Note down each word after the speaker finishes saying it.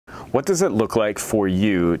What does it look like for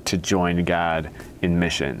you to join God in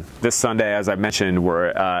mission? This Sunday, as I mentioned,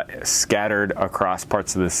 we're scattered across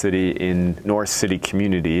parts of the city in North City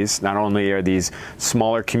communities. Not only are these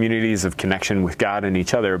smaller communities of connection with God and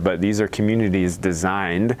each other, but these are communities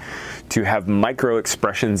designed to have micro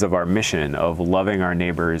expressions of our mission of loving our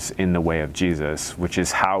neighbors in the way of Jesus, which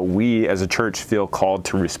is how we as a church feel called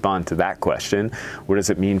to respond to that question. What does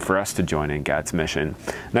it mean for us to join in God's mission?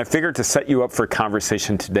 And I figured to set you up for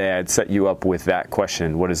conversation today, I'd set you up with that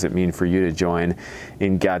question. What does it mean for you to join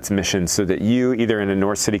in God's mission, so that you, either in a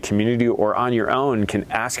North City community or on your own, can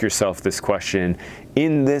ask yourself this question: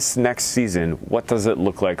 in this next season, what does it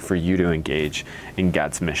look like for you to engage in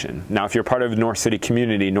God's mission? Now, if you're part of North City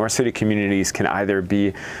communities can either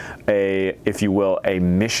be if you will, a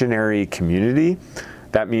missionary community.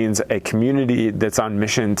 That means a community that's on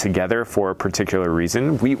mission together for a particular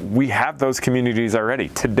reason. We have those communities already.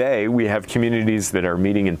 Today, we have communities that are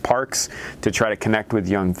meeting in parks to try to connect with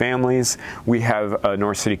young families. We have a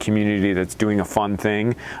North City community that's doing a fun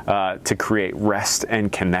thing to create rest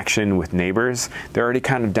and connection with neighbors. They're already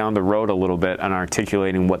kind of down the road a little bit on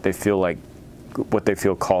articulating what they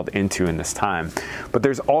feel called into in this time. But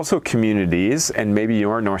there's also communities, and maybe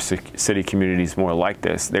your North City community is more like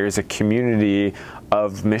this. There's a community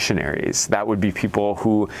of missionaries. That would be people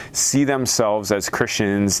who see themselves as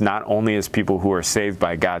Christians, not only as people who are saved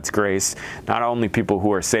by God's grace, not only people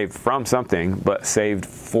who are saved from something, but saved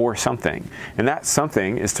for something. And that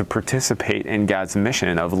something is to participate in God's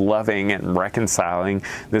mission of loving and reconciling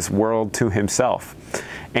this world to himself.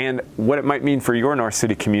 And what it might mean for your North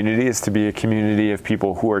City community is to be a community of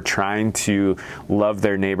people who are trying to love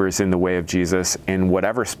their neighbors in the way of Jesus in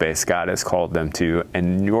whatever space God has called them to.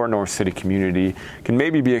 And your North City community can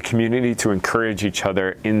maybe be a community to encourage each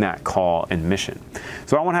other in that call and mission.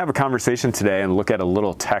 So I want to have a conversation today and look at a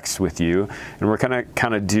little text with you. And we're going to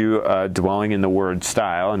kind of do a dwelling in the word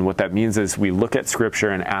style. And what that means is we look at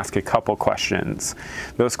scripture and ask a couple questions.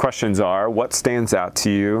 Those questions are: what stands out to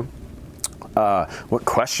you? What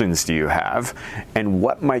questions do you have? And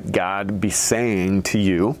what might God be saying to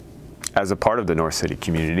you as a part of the North City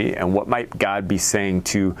community? And what might God be saying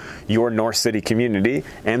to your North City community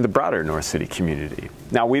and the broader North City community?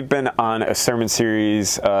 Now, we've been on a sermon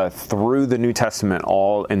series through the New Testament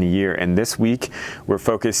all in the year, and this week we're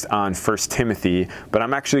focused on 1 Timothy, but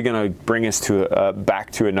I'm actually going to bring us to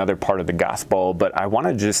back to another part of the gospel. But I want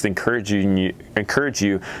to just encourage you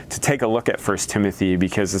to take a look at 1 Timothy,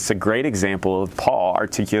 because it's a great example of Paul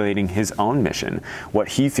articulating his own mission, what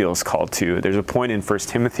he feels called to. There's a point in 1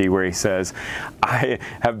 Timothy where he says, I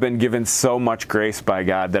have been given so much grace by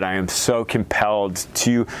God that I am so compelled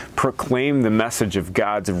to proclaim the message of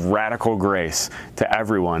God's radical grace to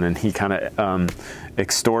everyone. And he kind of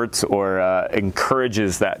extorts or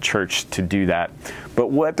encourages that church to do that. But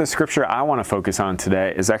what the scripture I want to focus on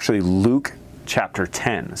today is actually Luke chapter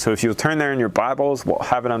 10. So if you'll turn there in your Bibles, we'll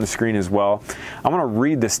have it on the screen as well. I want to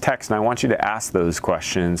read this text, and I want you to ask those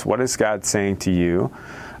questions. What is God saying to you?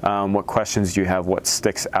 What questions do you have? What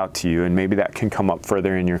sticks out to you? And maybe that can come up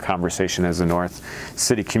further in your conversation as a North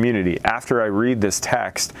City community. After I read this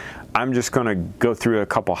text, I'm just going to go through a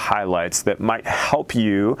couple highlights that might help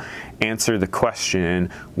you answer the question,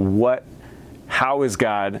 how is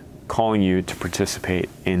God calling you to participate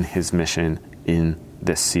in his mission in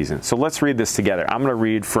this season? So let's read this together. I'm going to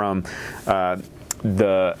read from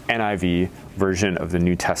the NIV version of the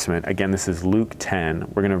New Testament. Again, this is Luke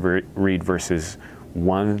 10. We're going to read verses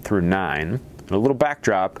 1 through 9. A little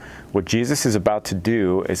backdrop: what Jesus is about to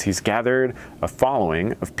do is he's gathered a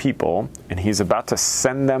following of people, and he's about to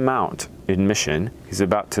send them out in mission. He's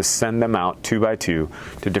about to send them out 2 by 2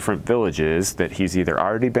 to different villages that he's either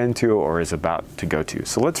already been to or is about to go to.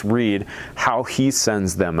 So let's read how he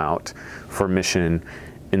sends them out for mission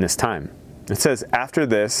in this time. It says, after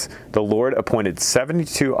this, the Lord appointed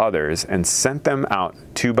 72 others and sent them out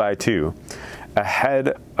 2 by 2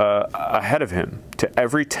 ahead of him to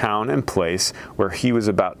every town and place where he was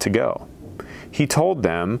about to go. He told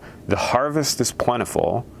them, the harvest is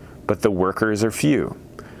plentiful, but the workers are few.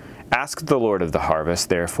 Ask the Lord of the harvest,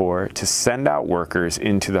 therefore, to send out workers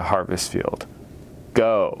into the harvest field.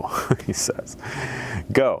 Go, he says.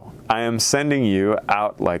 Go, I am sending you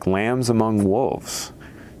out like lambs among wolves.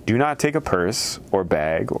 Do not take a purse or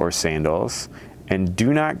bag or sandals, and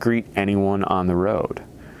do not greet anyone on the road.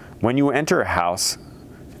 When you enter a house,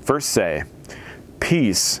 first say,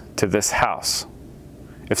 peace to this house.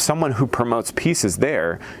 If someone who promotes peace is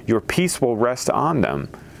there, your peace will rest on them.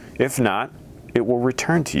 If not, it will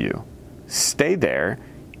return to you. Stay there,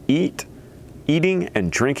 eating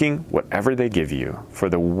and drinking whatever they give you, for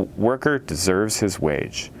the worker deserves his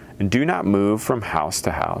wage. and do not move from house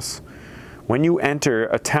to house. When you enter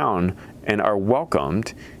a town and are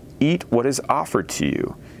welcomed, eat what is offered to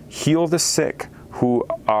you. Heal the sick who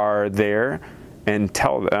are there, and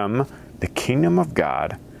tell them the kingdom of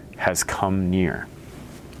God has come near.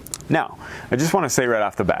 Now, I just want to say right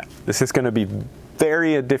off the bat, this is going to be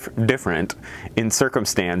very different in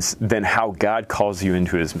circumstance than how God calls you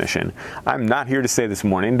into his mission. I'm not here to say this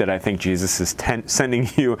morning that I think Jesus is sending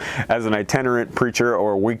you as an itinerant preacher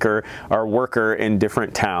or worker in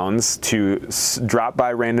different towns to drop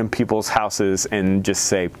by random people's houses and just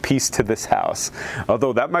say, peace to this house.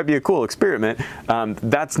 Although that might be a cool experiment,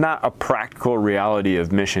 that's not a practical reality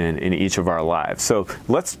of mission in each of our lives. So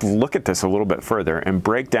let's look at this a little bit further and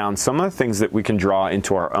break down some of the things that we can draw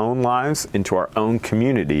into our own lives, into our own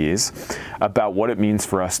communities, about what it means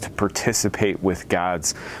for us to participate with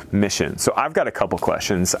God's mission. So I've got a couple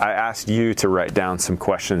questions. I asked you to write down some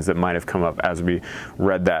questions that might have come up as we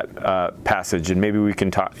read that passage, and maybe you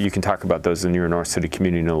can talk about those in your North City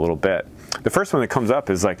community in a little bit. The first one that comes up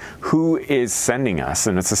is like, who is sending us?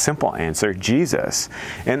 And it's a simple answer: Jesus.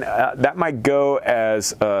 And that might go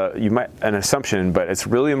as an assumption, but it's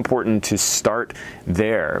really important to start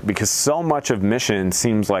there, because so much of mission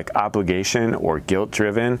seems like obligation or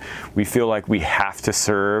guilt-driven. We feel like we have to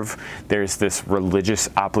serve. There's this religious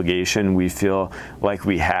obligation we feel like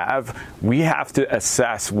we have. We have to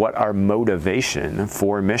assess what our motivation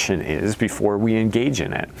for mission is before we engage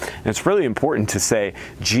in it. And it's really important to say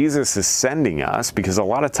Jesus is sending us, because a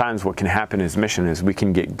lot of times what can happen as mission is we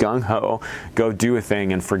can get gung-ho, go do a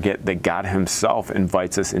thing, and forget that God himself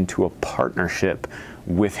invites us into a partnership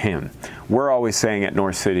with him. We're always saying at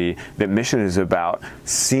North City that mission is about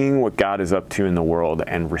seeing what God is up to in the world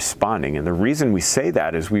and responding. And the reason we say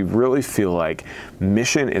that is we really feel like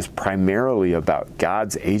mission is primarily about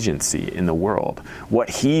God's agency in the world, what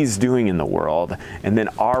he's doing in the world, and then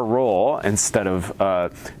our role, instead of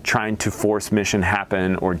trying to force mission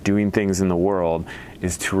happen or doing things in the world,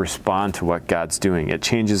 is to respond to what God's doing. It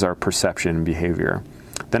changes our perception and behavior.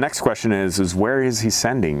 The next question is where is he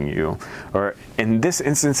sending you? Or in this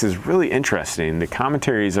instance is really interesting. The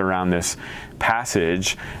commentaries around this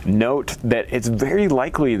passage note that it's very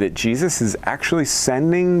likely that Jesus is actually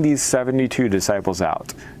sending these 72 disciples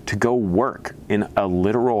out to go work in a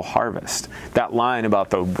literal harvest. That line about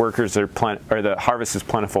the harvest is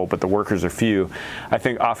plentiful, but the workers are few, I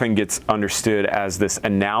think often gets understood as this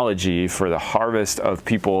analogy for the harvest of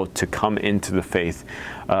people to come into the faith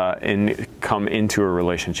and come into a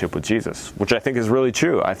relationship with Jesus, which I think is really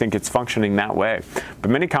true. I think it's functioning that way. But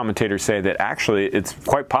many commentators say that actually it's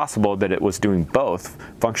quite possible that it was doing both,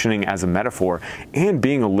 functioning as a metaphor and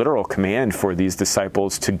being a literal command for these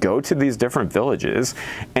disciples to go to these different villages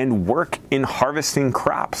and work in harvesting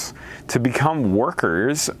crops, to become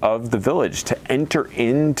workers of the village, to enter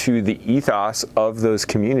into the ethos of those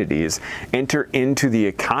communities, enter into the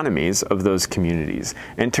economies of those communities,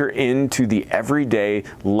 enter into the everyday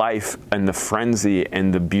life and the frenzy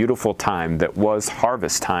and the beautiful time that was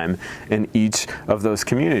harvest time in each of those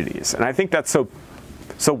communities. And I think that's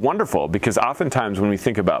so wonderful, because oftentimes when we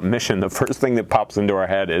think about mission, the first thing that pops into our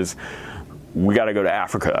head is we got to go to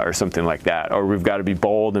Africa or something like that, or we've got to be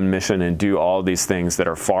bold in mission and do all these things that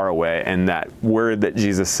are far away. And that word that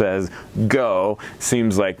Jesus says, go,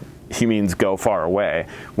 seems like he means go far away,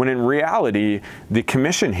 when in reality, the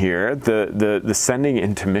commission here, the sending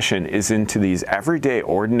into mission, is into these everyday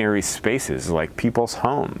ordinary spaces, like people's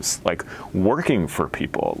homes, like working for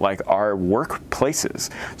people, like our workplaces.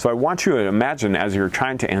 So I want you to imagine, as you're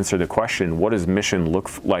trying to answer the question, what does mission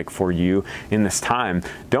look like for you in this time?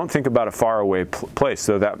 Don't think about a faraway place,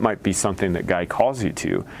 so that might be something that God calls you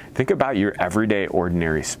to. Think about your everyday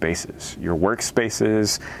ordinary spaces, your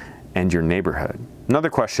workspaces, and your neighborhood. Another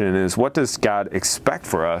question is, what does God expect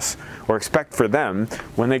for us, or expect for them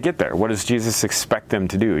when they get there? What does Jesus expect them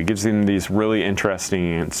to do? He gives them these really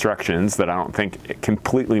interesting instructions that I don't think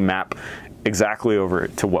completely map exactly over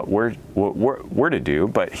to what we're to do,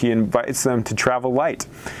 but he invites them to travel light,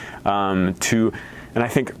 and I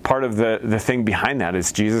think part of the thing behind that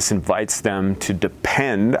is Jesus invites them to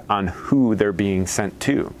depend on who they're being sent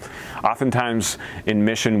to. Oftentimes in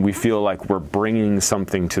mission, we feel like we're bringing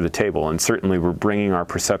something to the table, and certainly we're bringing our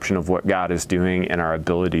perception of what God is doing and our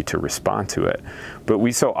ability to respond to it. But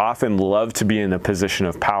we so often love to be in a position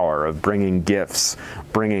of power, of bringing gifts,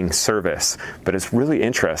 bringing service. But it's really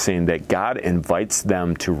interesting that God invites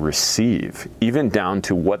them to receive, even down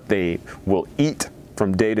to what they will eat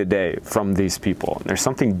from day to day from these people. And there's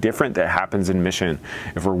something different that happens in mission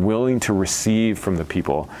if we're willing to receive from the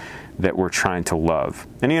people that we're trying to love.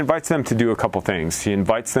 And he invites them to do a couple things. He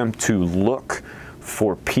invites them to look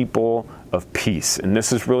for people of peace. And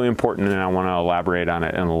this is really important, and I want to elaborate on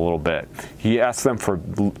it in a little bit. He asks them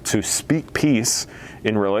to speak peace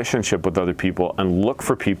in relationship with other people and look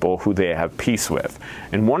for people who they have peace with.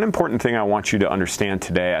 And one important thing I want you to understand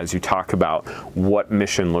today as you talk about what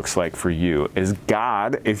mission looks like for you is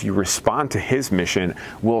God, if you respond to his mission,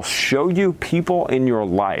 will show you people in your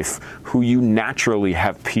life who you naturally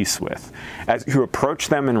have peace with. As you approach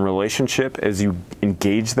them in relationship, as you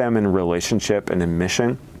engage them in relationship and in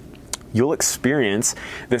mission, you'll experience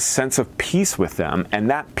this sense of peace with them, and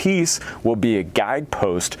that peace will be a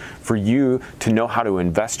guidepost for you to know how to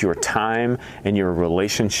invest your time and your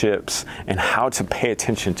relationships and how to pay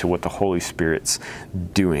attention to what the Holy Spirit's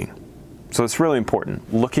doing. So it's really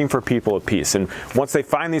important, looking for people of peace. And once they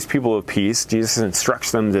find these people of peace, Jesus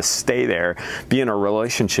instructs them to stay there, be in a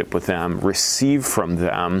relationship with them, receive from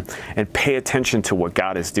them, and pay attention to what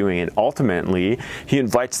God is doing. And ultimately, he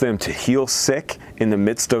invites them to heal sick in the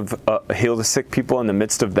midst of, heal the sick people in the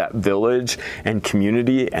midst of that village and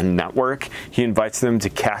community and network. He invites them to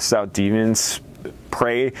cast out demons,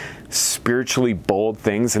 pray spiritually bold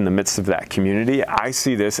things in the midst of that community. I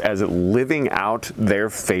see this as living out their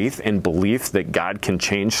faith and belief that God can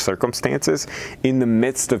change circumstances in the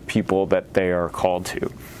midst of people that they are called to.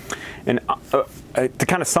 And to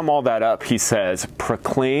kind of sum all that up, he says,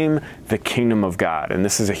 proclaim the kingdom of God. And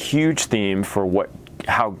this is a huge theme for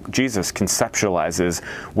how Jesus conceptualizes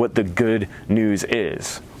what the good news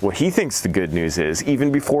is. What he thinks the good news is,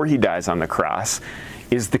 even before he dies on the cross,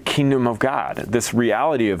 is the kingdom of God, this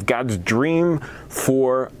reality of God's dream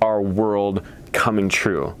for our world coming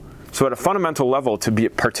true. So at a fundamental level, to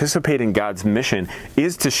participate in God's mission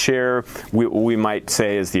is to share what we might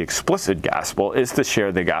say is the explicit gospel, is to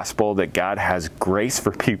share the gospel that God has grace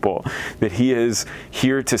for people, that he is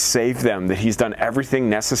here to save them, that he's done everything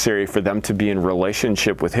necessary for them to be in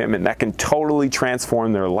relationship with him, and that can totally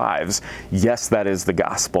transform their lives. Yes, that is the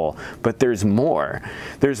gospel, but there's more.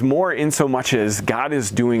 There's more in so much as God is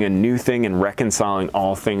doing a new thing and reconciling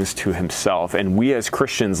all things to himself, and we as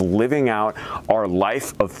Christians living out our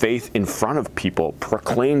life of faith in front of people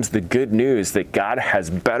proclaims the good news that God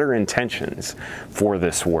has better intentions for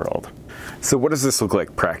this world. So what does this look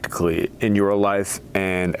like practically in your life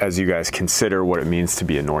and as you guys consider what it means to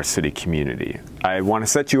be a North City community? I want to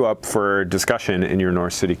set you up for discussion in your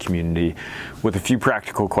North City community with a few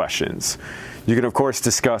practical questions. You can, of course,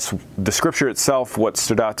 discuss the scripture itself, what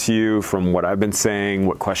stood out to you from what I've been saying,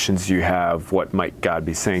 what questions you have, what might God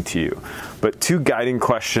be saying to you. But two guiding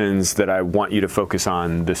questions that I want you to focus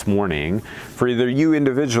on this morning for either you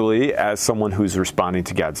individually as someone who's responding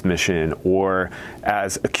to God's mission or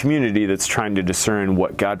as a community that's trying to discern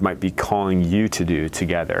what God might be calling you to do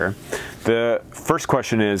together. The first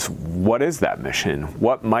question is, what is that mission?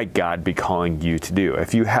 What might God be calling you to do?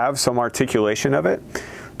 If you have some articulation of it,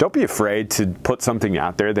 don't be afraid to put something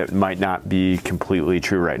out there that might not be completely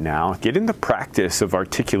true right now. Get in the practice of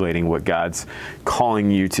articulating what God's calling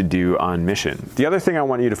you to do on mission. The other thing I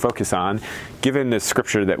want you to focus on, given the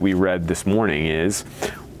scripture that we read this morning, is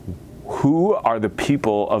who are the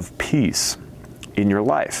people of peace in your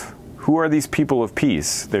life? Who are these people of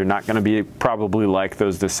peace? They're not going to be probably like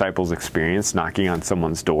those disciples experienced, knocking on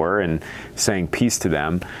someone's door and saying peace to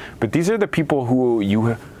them. But these are the people who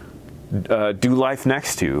you do life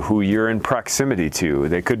next to, who you're in proximity to.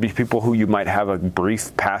 They could be people who you might have a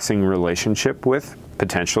brief passing relationship with,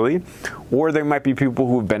 potentially, or they might be people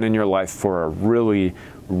who have been in your life for a really,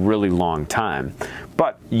 really long time.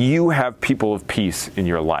 But you have people of peace in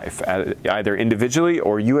your life, either individually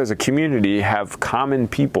or you as a community have common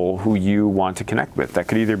people who you want to connect with. That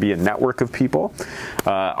could either be a network of people.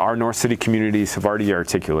 Our North City communities have already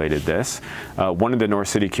articulated this. One of the North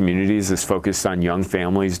City communities is focused on young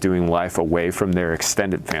families doing life away from their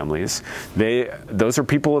extended families. Those are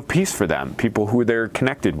people of peace for them, people who they're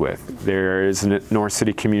connected with. There is a North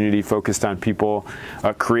City community focused on people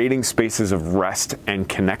creating spaces of rest and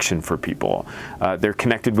connection for people. They're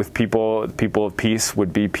connected with people of peace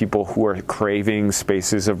would be people who are craving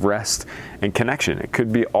spaces of rest and connection. It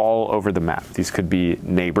could be all over the map. These could be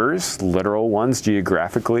neighbors, literal ones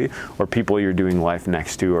geographically, or people you're doing life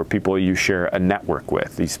next to, or people you share a network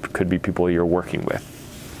with. These could be people you're working with.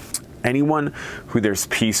 Anyone who there's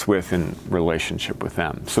peace with in relationship with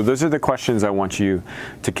them. So those are the questions I want you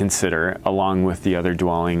to consider along with the other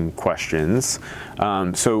dwelling questions.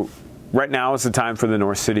 So right now is the time for the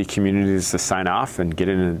North City communities to sign off and get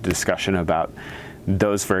into a discussion about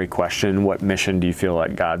those very questions. What mission do you feel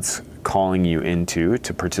like God's calling you into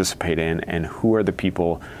to participate in, and who are the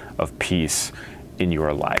people of peace in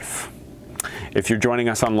your life? If you're joining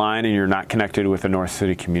us online and you're not connected with the North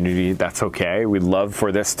City community, that's okay. We'd love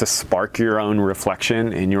for this to spark your own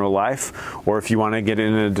reflection in your life. Or if you want to get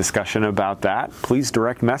in a discussion about that, please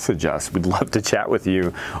direct message us. We'd love to chat with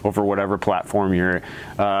you over whatever platform you're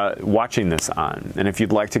watching this on. And if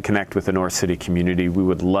you'd like to connect with the North City community, we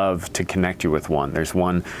would love to connect you with one. There's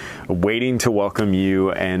one waiting to welcome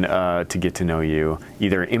you and to get to know you,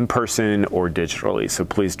 either in person or digitally. So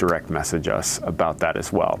please direct message us about that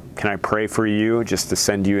as well. Can I pray for you just to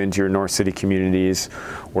send you into your North City communities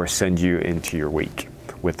or send you into your week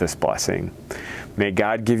with this blessing? May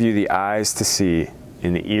God give you the eyes to see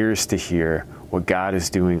and the ears to hear what God is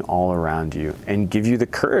doing all around you, and give you the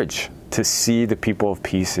courage to see the people of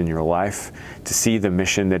peace in your life, to see the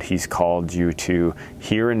mission that He's called you to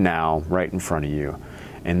here and now right in front of you,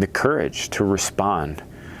 and the courage to respond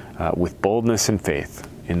with boldness and faith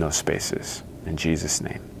in those spaces. In Jesus'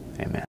 name, amen.